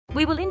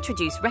We will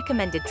introduce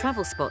recommended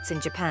travel spots in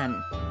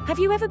Japan. Have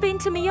you ever been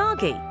to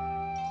Miyagi?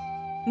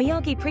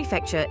 Miyagi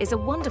Prefecture is a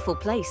wonderful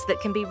place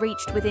that can be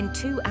reached within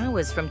 2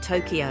 hours from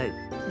Tokyo.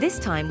 This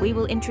time we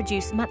will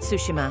introduce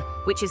Matsushima,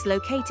 which is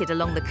located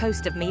along the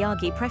coast of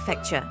Miyagi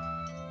Prefecture.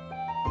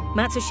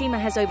 Matsushima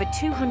has over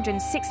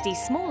 260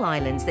 small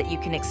islands that you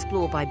can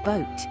explore by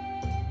boat.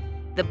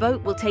 The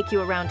boat will take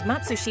you around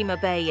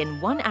Matsushima Bay in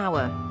 1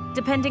 hour.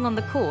 Depending on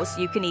the course,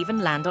 you can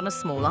even land on a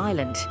small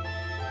island.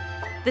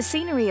 The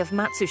scenery of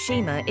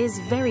Matsushima is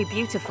very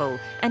beautiful,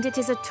 and it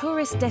is a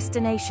tourist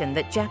destination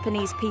that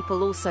Japanese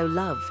people also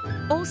love.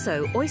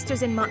 Also,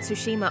 oysters in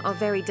Matsushima are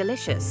very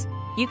delicious.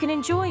 You can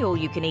enjoy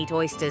all-you-can-eat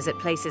oysters at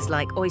places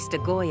like Oyster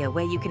Goya,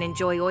 where you can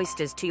enjoy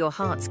oysters to your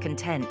heart's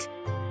content.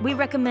 We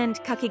recommend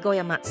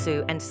Kakigoya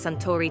Matsu and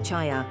Suntory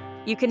Chaya.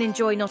 You can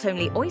enjoy not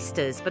only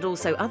oysters, but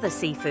also other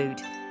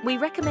seafood. We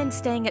recommend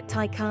staying at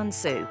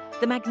Taikansu.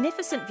 The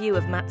magnificent view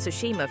of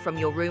Matsushima from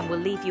your room will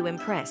leave you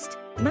impressed.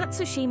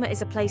 Matsushima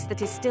is a place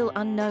that is still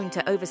unknown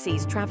to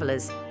overseas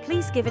travelers.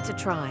 Please give it a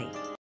try.